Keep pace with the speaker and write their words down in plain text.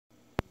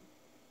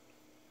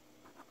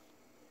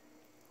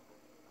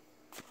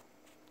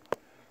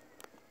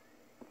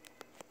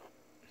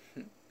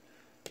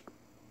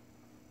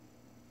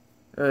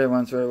Alright,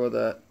 everyone, sorry about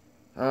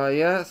that.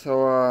 Yeah,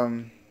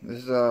 so,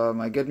 this is,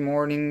 my good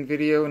morning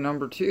video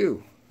number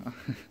 2.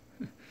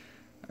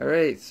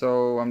 Alright,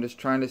 so I'm just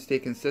trying to stay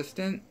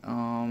consistent.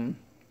 I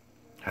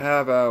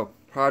have a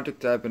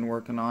project I've been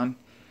working on,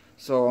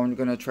 so I'm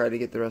gonna try to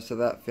get the rest of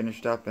that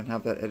finished up and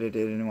have that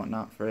edited and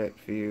whatnot for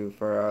you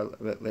for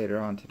a bit later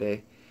on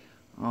today.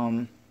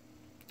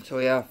 So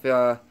yeah, if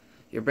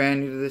you're brand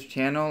new to this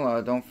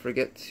channel, don't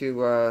forget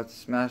to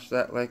smash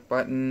that like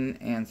button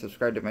and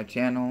subscribe to my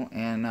channel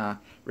and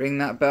ring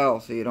that bell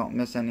so you don't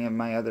miss any of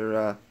my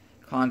other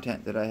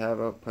content that I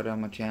have put on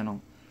my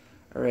channel.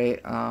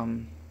 Alright,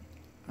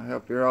 I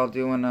hope you're all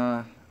doing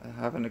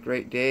having a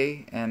great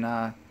day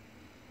and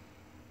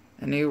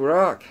you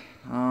rock.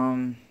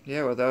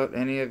 Yeah, without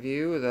any of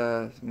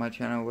you, my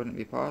channel wouldn't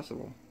be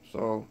possible.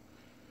 So,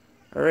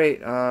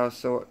 alright,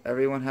 so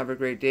everyone have a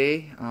great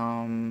day.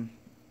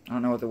 I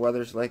don't know what the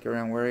weather's like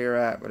around where you're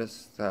at, but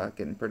it's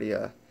getting pretty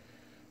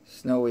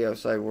snowy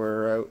outside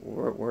where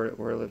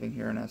we're living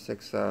here in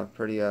Essex.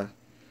 Pretty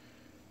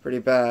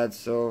bad.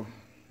 So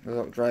I was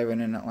out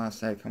driving in it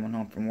last night, coming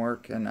home from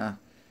work, and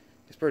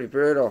it's pretty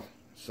brutal.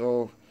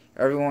 So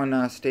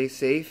everyone, stay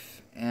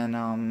safe, and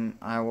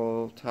I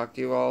will talk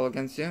to you all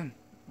again soon.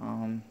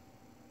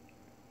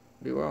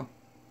 Be well.